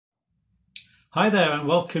Hi there and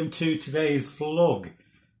welcome to today's vlog.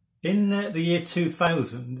 In the year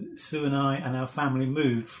 2000, Sue and I and our family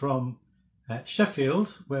moved from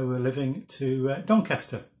Sheffield, where we were living, to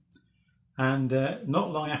Doncaster. And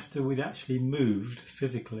not long after we'd actually moved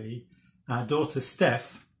physically, our daughter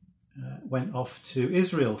Steph went off to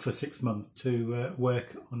Israel for 6 months to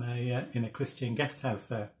work on in a Christian guest house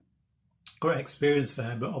there. Great experience for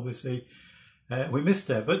her, but obviously we missed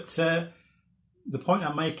her. But the point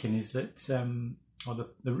I'm making is that, or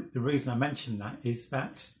the reason I mention that is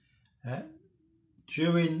that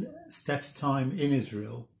during Steph's time in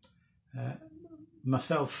Israel,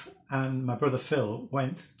 myself and my brother Phil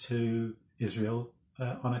went to Israel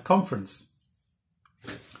on a conference.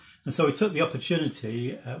 And so we took the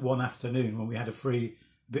opportunity one afternoon when we had a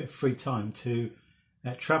bit of free time to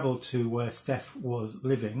travel to where Steph was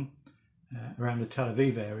living around the Tel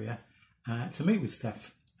Aviv area to meet with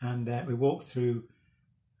Steph. And we walked through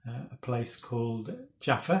a place called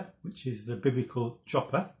Jaffa, which is the biblical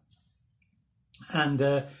Joppa. And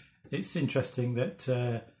it's interesting that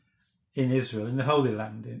in Israel, in the Holy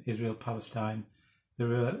Land, in Israel, Palestine, there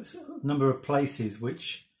are a number of places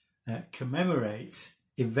which commemorate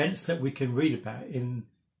events that we can read about in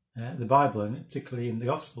the Bible, and particularly in the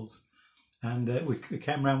Gospels. And we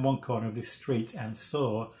came around one corner of this street and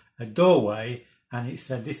saw a doorway, and it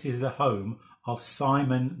said, "This is the home of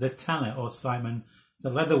Simon the Tanner," or Simon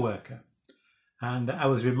the leather worker. And I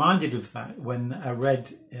was reminded of that when I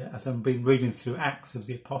read, as I've been reading through Acts of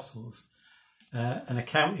the Apostles, an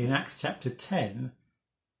account in Acts chapter 10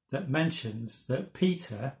 that mentions that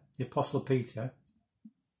Peter, the Apostle Peter,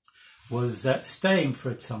 was staying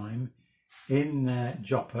for a time in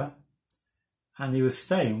Joppa, and he was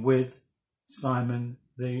staying with Simon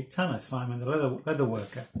the Tanner, Simon the leather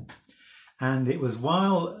worker. And it was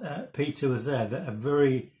while Peter was there that a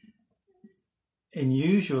very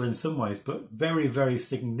unusual in some ways, but very, very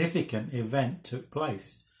significant event took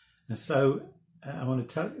place. And so I want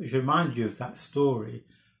to remind you of that story,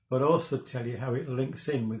 but also tell you how it links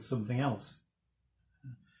in with something else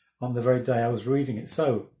on the very day I was reading it.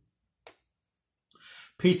 So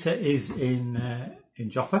Peter is in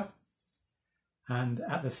Joppa, and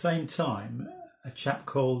at the same time, a chap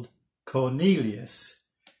called Cornelius,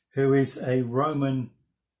 who is a Roman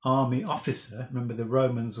army officer, remember the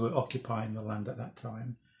Romans were occupying the land at that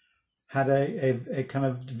time, had a kind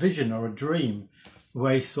of vision or a dream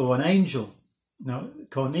where he saw an angel. Now,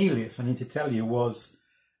 Cornelius, I need to tell you,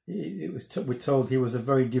 we're told he was a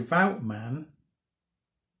very devout man.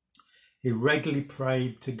 He regularly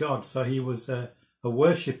prayed to God, so he was a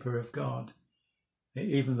worshipper of God.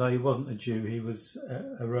 Even though he wasn't a Jew, he was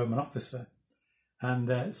a Roman officer.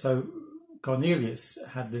 And so Cornelius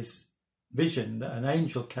had this vision that an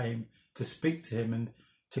angel came to speak to him. And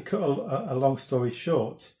to cut a long story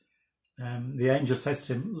short, the angel says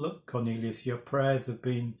to him, "Look, Cornelius, your prayers have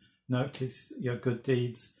been noticed, your good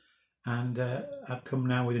deeds, and I've come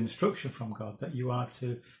now with instruction from God that you are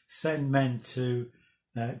to send men to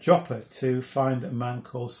Joppa to find a man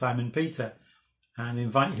called Simon Peter and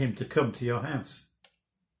invite him to come to your house."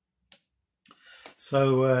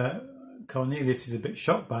 So Cornelius is a bit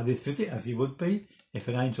shocked by this visit, as he would be if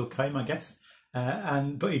an angel came, I guess.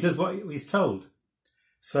 But he does what he's told.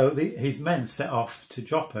 So his men set off to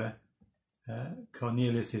Joppa.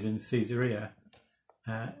 Cornelius is in Caesarea.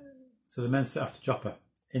 So the men set off to Joppa.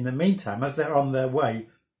 In the meantime, as they're on their way,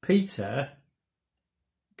 Peter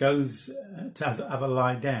goes to have a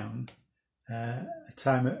lie down, a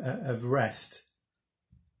time of rest.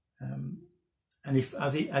 And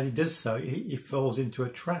as he does so, he falls into a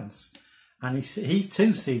trance. And he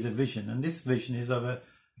too sees a vision, and this vision is of a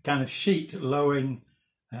kind of sheet lowering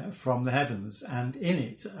from the heavens, and in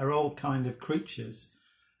it are all kind of creatures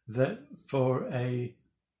that, for a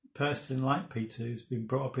person like Peter, who's been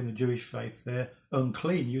brought up in the Jewish faith, they're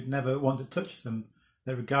unclean. You'd never want to touch them.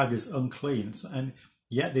 They're regarded as unclean. And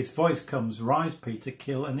yet this voice comes, "Rise, Peter,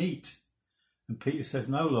 kill and eat." And Peter says,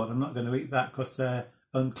 "No, Lord, I'm not going to eat that because they're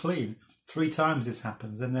unclean." 3 times this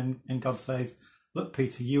happens, and God says, "Look,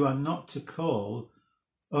 Peter, you are not to call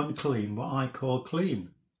unclean what I call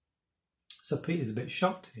clean." So Peter's a bit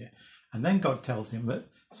shocked here. And then God tells him that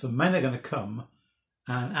some men are going to come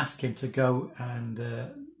and ask him to go and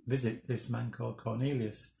visit this man called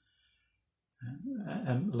Cornelius.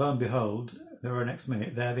 And lo and behold, the very next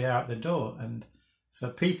minute, there they are at the door. And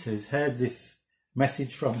so Peter's heard this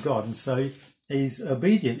message from God, and so he's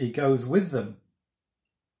obedient. He goes with them.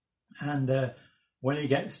 And when he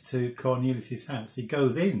gets to Cornelius' house, he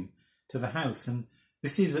goes in to the house. And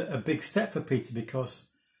this is a big step for Peter, because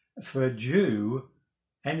for a Jew,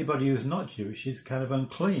 anybody who's not Jewish is kind of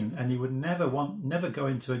unclean, and he would never go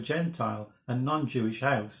into a Gentile, a non-Jewish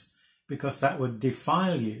house, because that would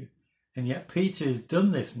defile you. And yet Peter has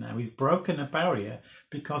done this now. He's broken a barrier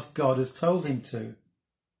because God has told him to.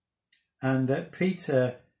 And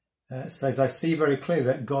Peter says, I see very clearly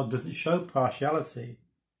that God doesn't show partiality.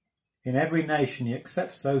 In every nation he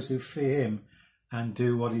accepts those who fear him and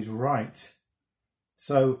do what is right.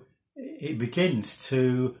 So he begins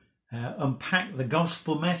to unpack the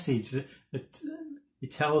gospel message that he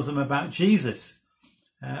tells them about Jesus.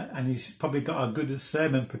 And he's probably got a good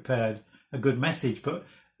sermon prepared, a good message, but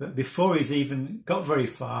before he's even got very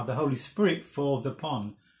far, the Holy Spirit falls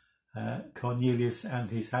upon Cornelius and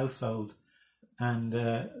his household, and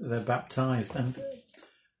they're baptized. And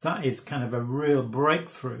that is kind of a real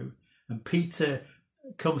breakthrough. And Peter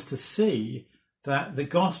comes to see that the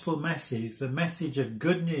gospel message, the message of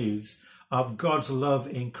good news of God's love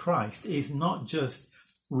in Christ, is not just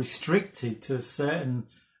restricted to a certain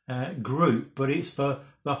group, but it's for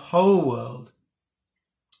the whole world.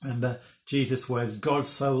 And Jesus says, God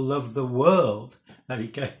so loved the world that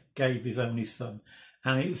he gave his only son.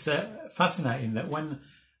 And it's fascinating that when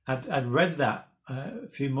I'd read that a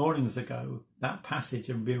few mornings ago, that passage,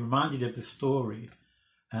 and been reminded of the story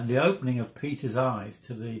and the opening of Peter's eyes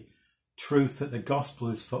to the truth that the gospel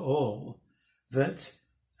is for all, that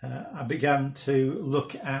I began to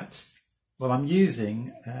look at, well, I'm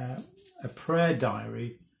using a prayer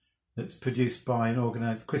diary that's produced by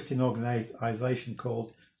an Christian organisation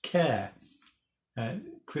called CARE,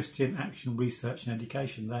 Christian Action Research and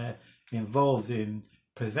Education. They're involved in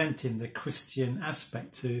presenting the Christian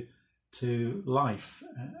aspect to life.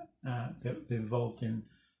 They're involved in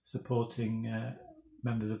supporting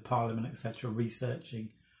members of Parliament, etc., researching,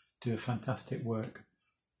 do a fantastic work.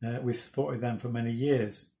 We've supported them for many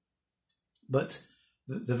years. But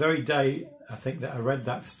the very day, I think, that I read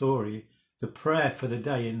that story, the prayer for the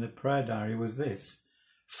day in the prayer diary was this: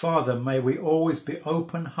 Father, may we always be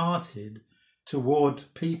open-hearted toward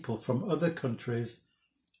people from other countries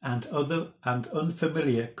and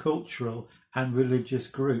unfamiliar cultural and religious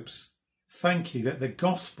groups. Thank you that the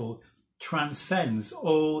gospel transcends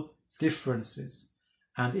all differences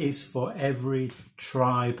and is for every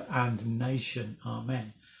tribe and nation.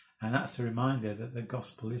 Amen. And that's a reminder that the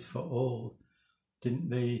gospel is for all. Didn't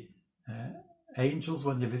the angels,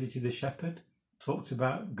 when they visited the shepherd, talked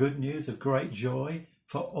about good news of great joy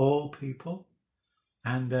for all people?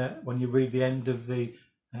 And when you read the end of the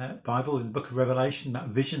Bible, in the book of Revelation, that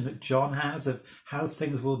vision that John has of how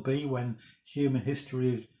things will be when human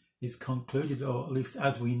history is concluded, or at least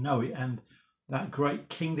as we know it, and that great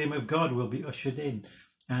kingdom of God will be ushered in.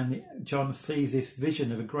 And John sees this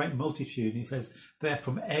vision of a great multitude, and he says, they're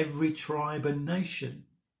from every tribe and nation.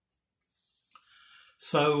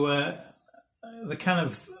 So the kind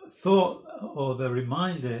of thought, or the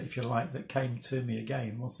reminder, if you like, that came to me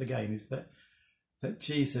once again, is that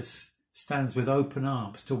Jesus stands with open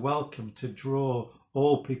arms to welcome, to draw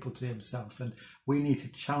all people to himself. And we need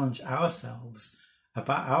to challenge ourselves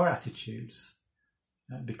about our attitudes,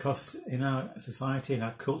 because in our society, in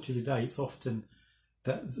our culture today, it's often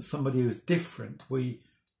that somebody who's different, we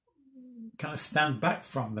kind of stand back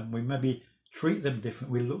from them. We maybe treat them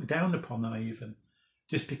different. We look down upon them even,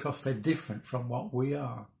 just because they're different from what we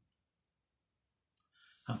are.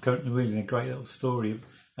 I'm currently reading a great little story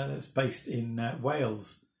that's based in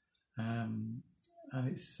Wales, and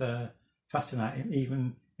it's fascinating.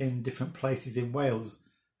 Even in different places in Wales,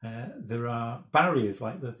 there are barriers,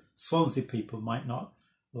 like the Swansea people might not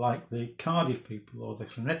like the Cardiff people or the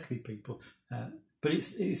Llanelli people, but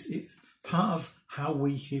it's part of how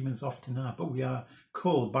we humans often are. But we are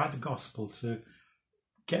called by the gospel to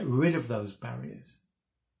get rid of those barriers,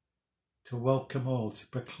 to welcome all, to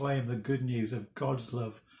proclaim the good news of God's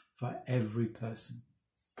love for every person.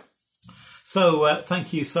 So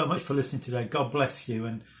thank you so much for listening today. God bless you,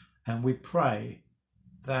 and we pray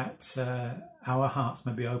that our hearts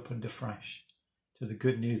may be opened afresh to the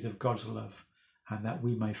good news of God's love, and that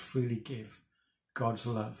we may freely give God's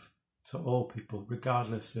love to all people,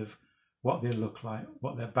 regardless of what they look like,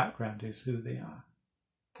 what their background is, who they are.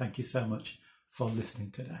 Thank you so much for listening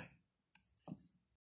today.